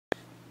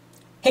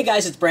Hey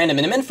guys, it's Brandon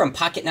Miniman from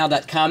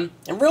Pocketnow.com,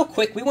 and real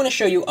quick, we want to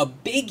show you a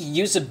big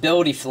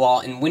usability flaw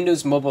in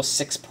Windows Mobile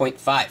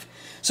 6.5.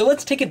 So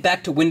let's take it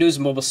back to Windows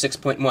Mobile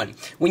 6.1.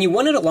 When you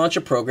wanted to launch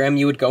a program,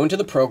 you would go into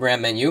the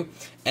Program menu,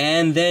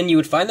 and then you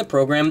would find the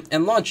program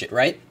and launch it,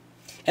 right?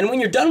 And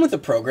when you're done with the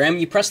program,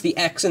 you press the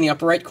X in the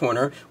upper right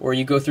corner, or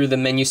you go through the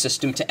menu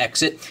system to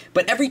exit.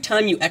 But every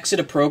time you exit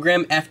a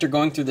program after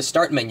going through the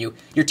Start menu,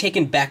 you're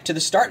taken back to the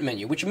Start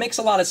menu, which makes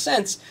a lot of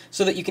sense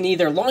so that you can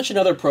either launch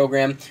another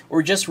program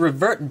or just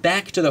revert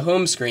back to the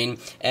home screen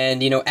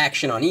and,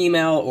 action on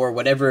email or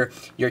whatever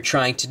you're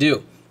trying to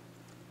do.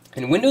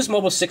 In Windows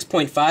Mobile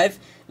 6.5,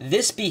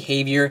 this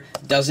behavior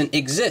doesn't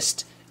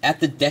exist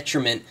at the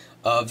detriment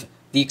of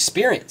the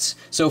experience.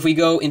 So if we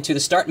go into the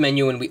Start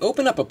menu and we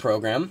open up a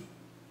program,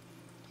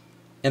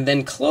 and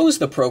then close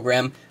the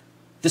program,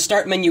 the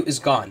Start menu is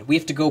gone. We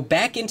have to go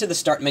back into the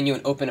Start menu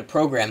and open a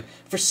program.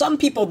 For some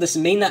people, this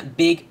may not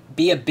be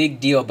a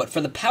big deal, but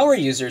for the power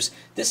users,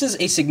 this is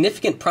a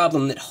significant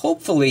problem that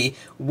hopefully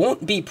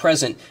won't be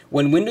present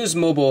when Windows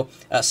Mobile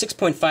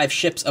 6.5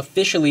 ships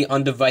officially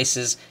on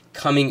devices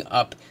coming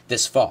up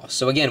this fall.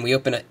 So again, we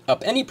open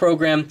up any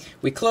program,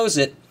 we close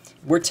it,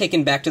 we're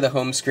taken back to the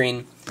home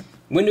screen.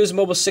 Windows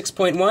Mobile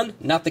 6.1,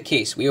 not the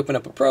case. We open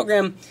up a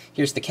program,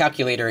 here's the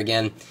calculator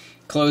again,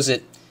 close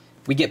it,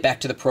 we get back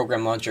to the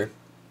program launcher,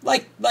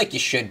 like you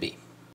should be.